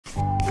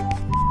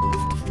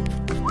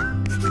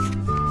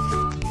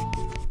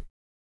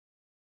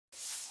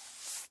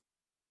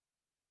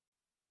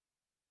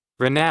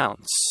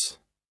Renounce.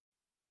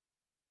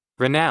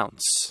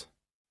 Renounce.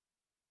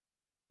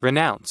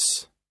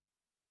 Renounce.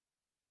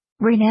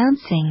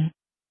 Renouncing.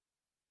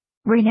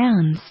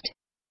 Renounced.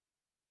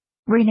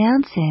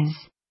 Renounces.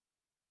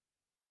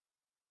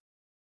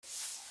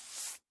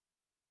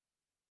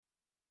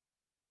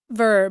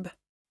 Verb.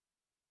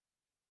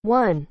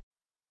 1.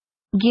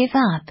 Give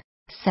up,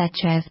 such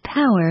as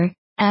power,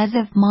 as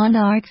of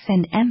monarchs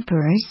and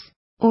emperors,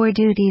 or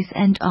duties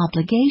and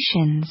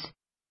obligations.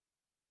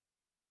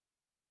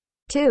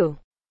 2.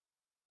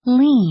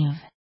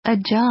 Leave, a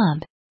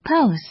job,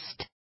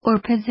 post, or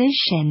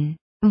position,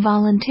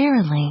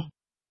 voluntarily.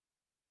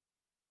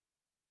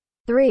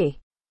 3.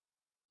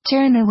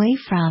 Turn away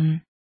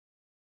from.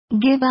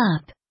 Give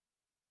up.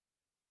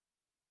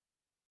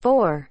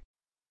 4.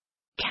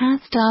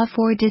 Cast off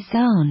or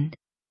disown.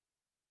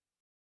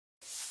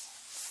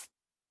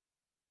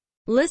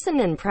 Listen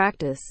and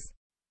practice.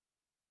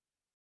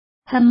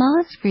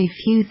 Hamas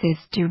refuses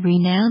to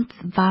renounce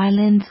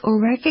violence or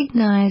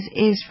recognize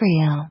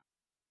Israel.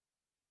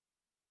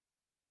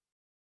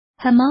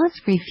 Hamas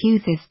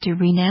refuses to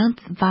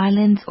renounce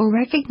violence or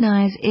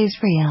recognize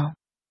Israel.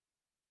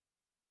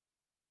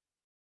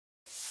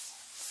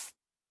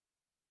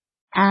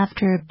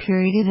 After a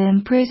period of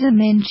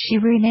imprisonment, she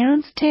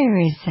renounced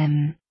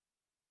terrorism.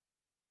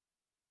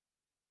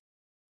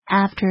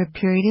 After a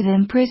period of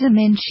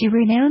imprisonment, she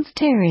renounced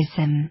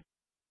terrorism.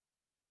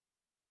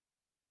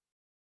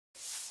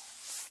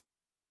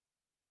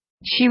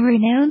 She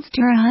renounced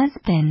her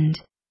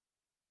husband.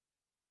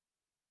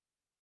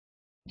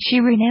 She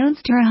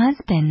renounced her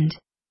husband.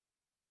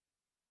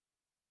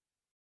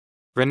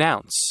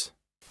 Renounce.